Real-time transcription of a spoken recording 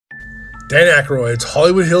Dan Aykroyd's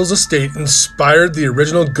Hollywood Hills estate inspired the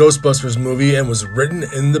original Ghostbusters movie and was written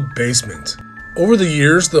in the basement. Over the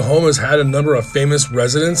years, the home has had a number of famous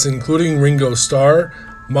residents, including Ringo Starr,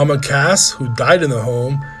 Mama Cass, who died in the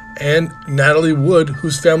home, and Natalie Wood,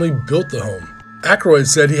 whose family built the home. Aykroyd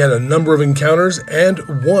said he had a number of encounters, and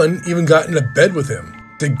one even got into bed with him.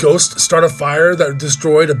 Did ghosts start a fire that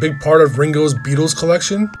destroyed a big part of Ringo's Beatles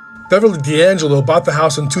collection? Beverly D'Angelo bought the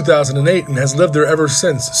house in 2008 and has lived there ever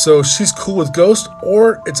since, so she's cool with ghosts,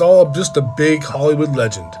 or it's all just a big Hollywood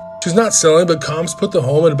legend. She's not selling, but comps put the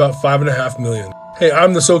home at about $5.5 million. Hey,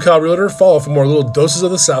 I'm the SoCal Realtor. Follow for more little doses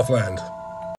of the Southland.